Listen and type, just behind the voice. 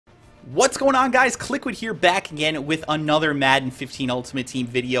What's going on, guys? Kliquid here, back again with another Madden 15 Ultimate Team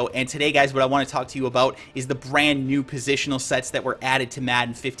video. And today, guys, what I want to talk to you about is the brand new positional sets that were added to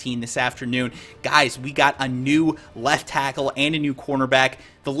Madden 15 this afternoon. Guys, we got a new left tackle and a new cornerback.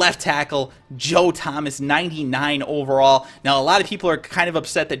 The left tackle, Joe Thomas, 99 overall. Now, a lot of people are kind of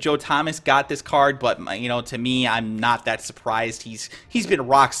upset that Joe Thomas got this card, but, you know, to me, I'm not that surprised. He's been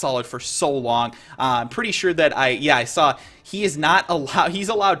rock solid for so long. I'm pretty sure that I saw he is not allowed. He's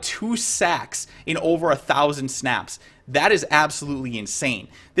allowed 2 sacks in over 1,000 snaps. That is absolutely insane.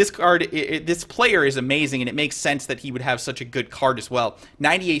 This card, this player is amazing, and it makes sense that he would have such a good card as well.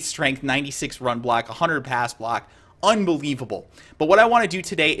 98 strength, 96 run block, 100 pass block. Unbelievable. But what I want to do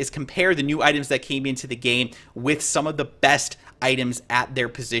today is compare the new items that came into the game with some of the best items at their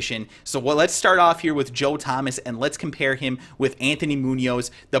position. So let's start off here with Joe Thomas, and let's compare him with Anthony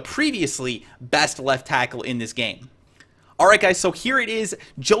Munoz, the previously best left tackle in this game. Alright, guys, so here it is,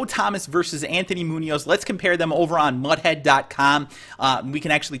 Joe Thomas versus Anthony Munoz. Let's compare them over on muthead.com. We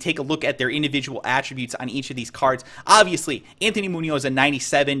can actually take a look at their individual attributes on each of these cards. Obviously, Anthony Munoz a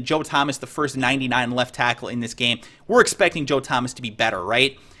 97, Joe Thomas the first 99 left tackle in this game. We're expecting Joe Thomas to be better,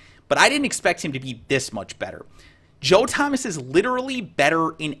 right? But I didn't expect him to be this much better. Joe Thomas is literally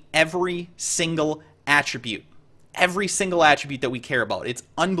better in every single attribute. Every single attribute that we care about. It's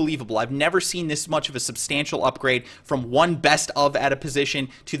unbelievable. I've never seen this much of a substantial upgrade from one best of at a position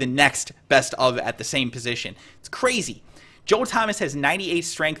to the next best of at the same position. It's crazy. Joe Thomas has 98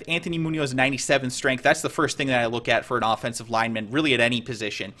 strength, Anthony Munoz 97 strength. That's the first thing that I look at for an offensive lineman, really at any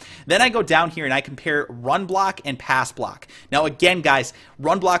position. Then I go down here and I compare run block and pass block. Now again, guys,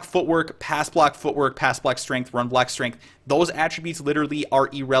 run block footwork, pass block strength, run block strength. Those attributes literally are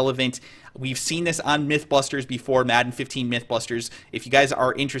irrelevant. We've seen this on Mythbusters before, Madden 15 Mythbusters. If you guys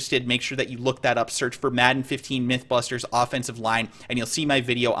are interested, make sure that you look that up. Search for Madden 15 Mythbusters offensive line, and you'll see my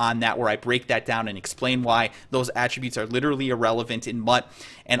video on that where I break that down and explain why those attributes are literally irrelevant in MUT.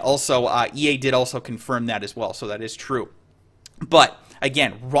 And also, EA did also confirm that as well, so that is true. But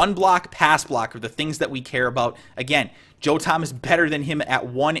again, run block, pass block are the things that we care about. Again, Joe Thomas better than him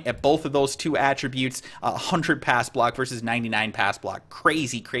at both of those two attributes. 100 pass block versus 99 pass block.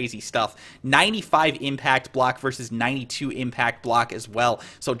 Crazy, crazy stuff. 95 impact block versus 92 impact block as well.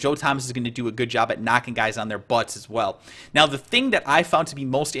 So Joe Thomas is going to do a good job at knocking guys on their butts as well. Now, the thing that I found to be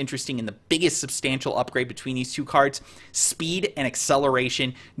most interesting and the biggest substantial upgrade between these two cards, speed and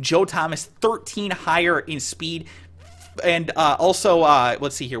acceleration. Joe Thomas 13 higher in speed. And also,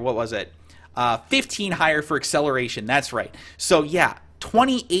 let's see here, what was it? 15 higher for acceleration, that's right. So yeah,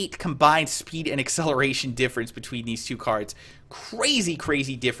 28 combined speed and acceleration difference between these two cards. Crazy,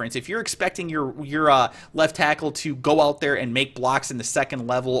 crazy difference. If you're expecting your left tackle to go out there and make blocks in the second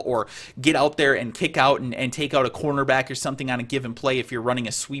level, or get out there and kick out and take out a cornerback or something on a given play, if you're running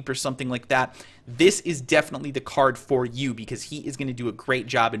a sweep or something like that, this is definitely the card for you, because he is going to do a great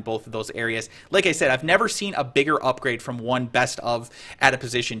job in both of those areas. Like I said, I've never seen a bigger upgrade from one best of at a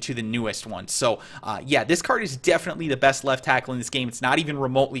position to the newest one. So yeah, this card is definitely the best left tackle in this game. It's not even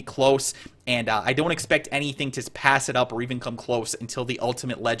remotely close. And I don't expect anything to pass it up or even come close until the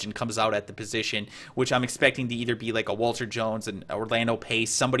ultimate legend comes out at the position, which I'm expecting to either be like a Walter Jones and Orlando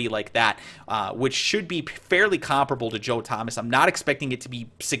Pace, somebody like that, which should be fairly comparable to Joe Thomas. I'm not expecting it to be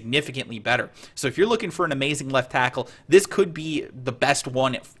significantly better. So if you're looking for an amazing left tackle, this could be the best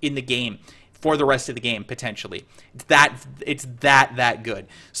one in the game for the rest of the game, potentially. It's that good.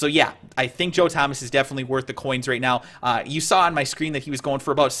 So yeah, I think Joe Thomas is definitely worth the coins right now. You saw on my screen that he was going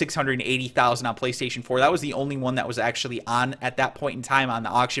for about 680,000 on PlayStation 4. That was the only one that was actually on at that point in time on the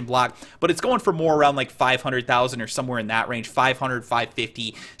auction block, but it's going for more around like 500,000 or somewhere in that range, 500,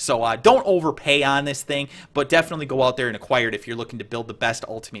 550. So don't overpay on this thing, but definitely go out there and acquire it if you're looking to build the best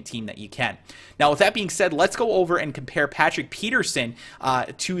ultimate team that you can. Now, with that being said, let's go over and compare Patrick Peterson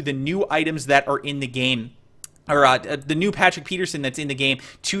to the new items that are in the game, or the new Patrick Peterson that's in the game,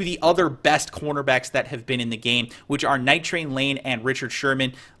 to the other best cornerbacks that have been in the game, which are Night Train Lane and Richard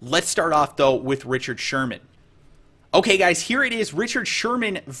Sherman. Let's start off, though, with Richard Sherman. Okay, guys, here it is. Richard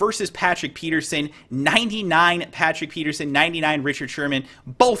Sherman versus Patrick Peterson. 99 Patrick Peterson, 99 Richard Sherman.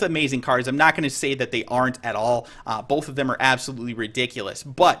 Both amazing cards. I'm not going to say that they aren't at all. Both of them are absolutely ridiculous.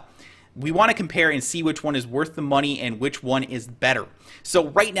 But we want to compare and see which one is worth the money and which one is better. So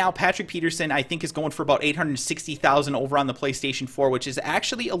right now, Patrick Peterson, I think, is going for about 860,000 over on the PlayStation 4, which is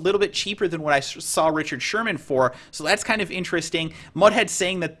actually a little bit cheaper than what I saw Richard Sherman for. So that's kind of interesting. Mudhead's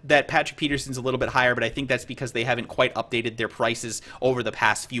saying that Patrick Peterson's a little bit higher, but I think that's because they haven't quite updated their prices over the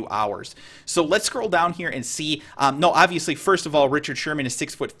past few hours. So let's scroll down here and see. No, obviously, first of all, Richard Sherman is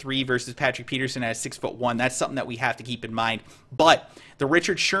 6'3" versus Patrick Peterson at 6'1". That's something that we have to keep in mind. But The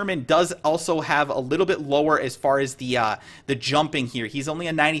Richard Sherman does also have a little bit lower as far as the jumping here. He's only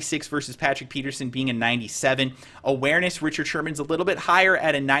a 96 versus Patrick Peterson being a 97. Awareness, Richard Sherman's a little bit higher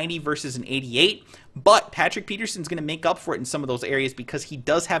at a 90 versus an 88. But Patrick Peterson's going to make up for it in some of those areas because he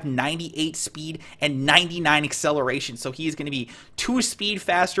does have 98 speed and 99 acceleration. So he is going to be 2 speed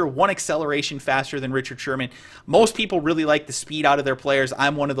faster, 1 acceleration faster than Richard Sherman. Most people really like the speed out of their players.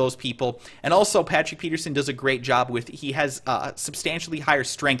 I'm one of those people. And also Patrick Peterson does a great job with, he has substantially higher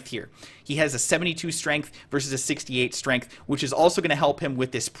strength here. He has a 72 strength versus a 68 strength, which is also going to help him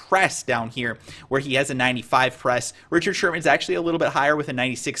with this press down here where he has a 95 press. Richard Sherman's actually a little bit higher with a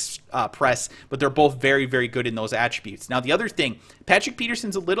 96 press, but they're both very, very good in those attributes. Now, the other thing, Patrick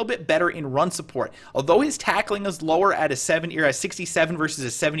Peterson's a little bit better in run support. Although his tackling is lower at a 67 versus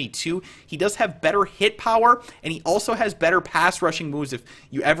a 72, he does have better hit power, and he also has better pass rushing moves. If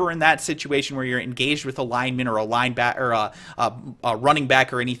you ever in that situation where you're engaged with a lineman or a linebacker or a running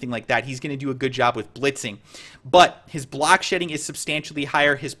back or anything like that, he's going to do a good job with blitzing. But his block shedding is substantially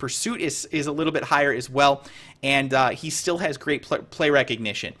higher. His pursuit is a little bit higher as well. And he still has great play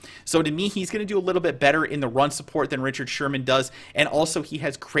recognition. So to me, he's going to do a little bit better in the run support than Richard Sherman does. And also, he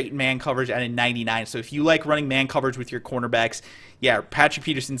has great man coverage at a 99. So if you like running man coverage with your cornerbacks, yeah, Patrick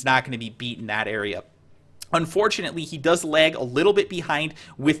Peterson's not going to be beat in that area. Unfortunately, he does lag a little bit behind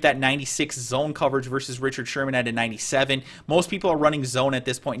with that 96 zone coverage versus Richard Sherman at a 97. Most people are running zone at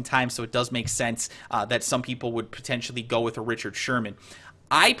this point in time, so it does make sense that some people would potentially go with a Richard Sherman.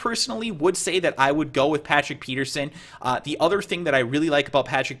 I personally would say that I would go with Patrick Peterson. The other thing that I really like about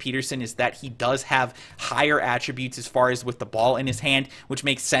Patrick Peterson is that he does have higher attributes as far as with the ball in his hand, which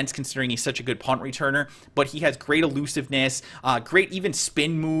makes sense considering he's such a good punt returner. But he has great elusiveness, great even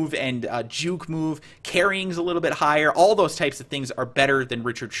spin move and juke move. Carrying's a little bit higher. All those types of things are better than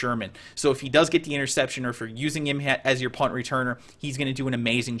Richard Sherman. So if he does get the interception or if you're using him as your punt returner, he's going to do an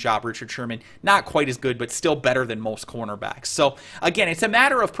amazing job. Richard Sherman, not quite as good, but still better than most cornerbacks. So again, it's a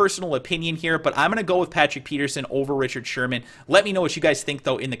matter of personal opinion here, but I'm going to go with Patrick Peterson over Richard Sherman. Let me know what you guys think,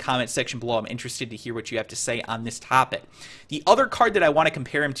 though, in the comment section below. I'm interested to hear what you have to say on this topic. The other card that I want to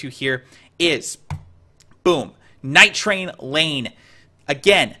compare him to here is, boom, Night Train Lane.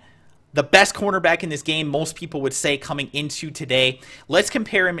 Again, the best cornerback in this game, most people would say, coming into today. Let's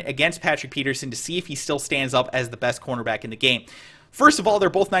compare him against Patrick Peterson to see if he still stands up as the best cornerback in the game. First of all,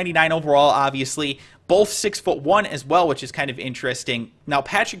 they're both 99 overall, obviously. Both 6'1" as well, which is kind of interesting. Now,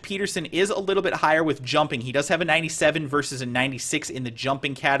 Patrick Peterson is a little bit higher with jumping. He does have a 97 versus a 96 in the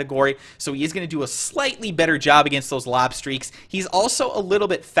jumping category, so he is going to do a slightly better job against those lob streaks. He's also a little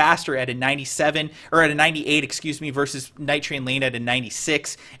bit faster at a 97, or at a 98, excuse me, versus Night Train Lane at a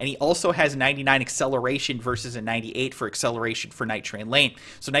 96, and he also has 99 acceleration versus a 98 for acceleration for Night Train Lane.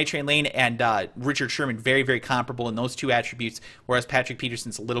 So Night Train Lane and Richard Sherman very, very comparable in those two attributes, whereas Patrick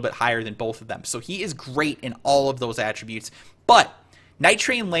Peterson's a little bit higher than both of them. So he is great in all of those attributes, but Night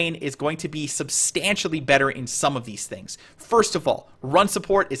Train Lane is going to be substantially better in some of these things. First of all, run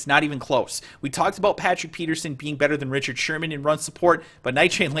support, it's not even close. We talked about Patrick Peterson being better than Richard Sherman in run support, but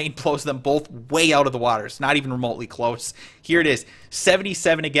Night Train Lane blows them both way out of the water. It's not even remotely close. Here it is,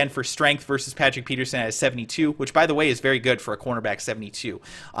 77 again for strength versus Patrick Peterson at a 72, which, by the way, is very good for a cornerback, 72.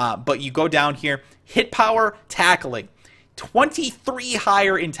 But you go down here, hit power, tackling. 23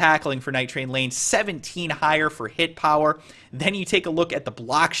 higher in tackling for Night Train Lane, 17 higher for hit power. Then you take a look at the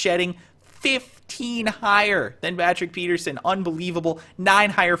block shedding, 15 higher than Patrick Peterson. Unbelievable. 9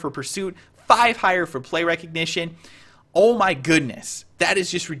 higher for pursuit, 5 higher for play recognition. Oh my goodness. That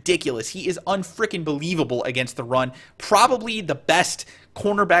is just ridiculous. He is unfreaking believable against the run. Probably the best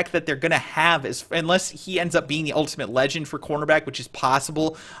cornerback that they're going to have, unless he ends up being the ultimate legend for cornerback, which is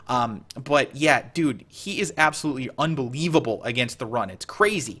possible. But yeah, dude, he is absolutely unbelievable against the run. It's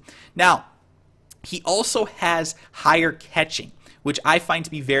crazy. Now, he also has higher catching, which I find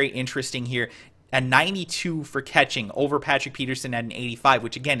to be very interesting here. A 92 for catching over Patrick Peterson at an 85,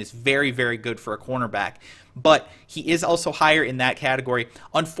 which again is very, very good for a cornerback. But he is also higher in that category.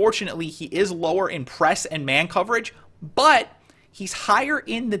 Unfortunately, he is lower in press and man coverage, but he's higher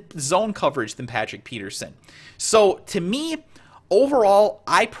in the zone coverage than Patrick Peterson. So to me, overall,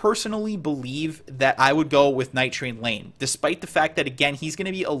 I personally believe that I would go with Night Train Lane, despite the fact that, again, he's going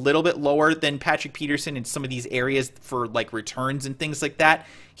to be a little bit lower than Patrick Peterson in some of these areas for like returns and things like that.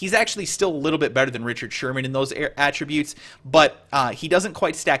 He's actually still a little bit better than Richard Sherman in those attributes, but he doesn't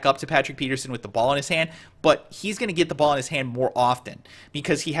quite stack up to Patrick Peterson with the ball in his hand, but he's going to get the ball in his hand more often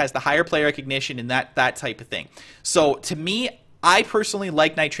because he has the higher play recognition and that type of thing. So to me, I personally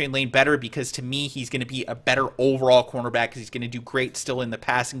like Night Train Lane better because to me he's going to be a better overall cornerback because he's going to do great still in the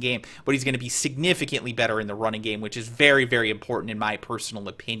passing game, but he's going to be significantly better in the running game, which is very, very important in my personal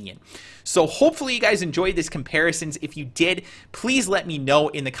opinion. So hopefully you guys enjoyed this comparisons. If you did, please let me know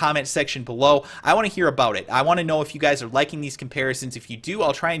in the comment section below. I want to hear about it. I want to know if you guys are liking these comparisons. If you do,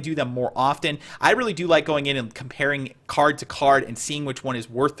 I'll try and do them more often. I really do like going in and comparing card to card and seeing which one is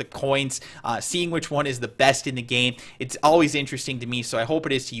worth the coins, seeing which one is the best in the game. It's always interesting to me, so I hope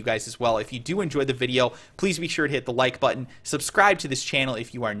it is to you guys as well. If you do enjoy the video, please be sure to hit the like button, subscribe to this channel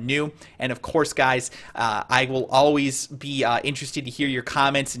if you are new, and of course, guys, I will always be interested to hear your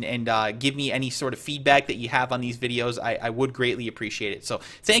comments and give me any sort of feedback that you have on these videos. I would greatly appreciate it. So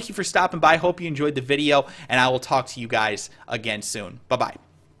thank you for stopping by. Hope you enjoyed the video, and I will talk to you guys again soon. Bye-bye.